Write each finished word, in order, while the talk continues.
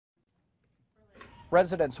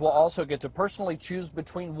Residents will also get to personally choose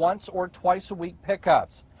between once or twice a week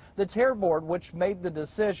pickups. The TARE board, which made the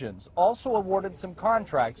decisions, also awarded some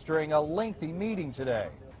contracts during a lengthy meeting today.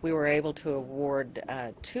 We were able to award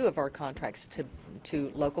two of our contracts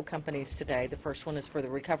to local companies today. The first one is for the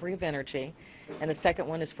recovery of energy, and the second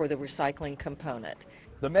one is for the recycling component.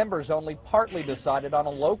 The members only partly decided on a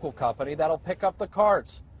local company that'll pick up the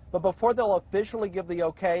carts. But before they'll officially give the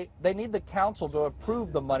okay, they need the council to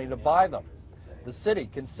approve the money to buy them. The city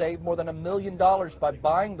can save more than $1 million by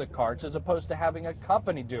buying the carts as opposed to having a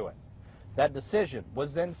company do it. That decision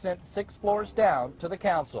was then sent 6 floors down to the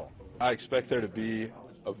council. I expect there to be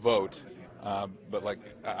a vote, but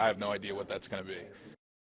I have no idea what that's going to be.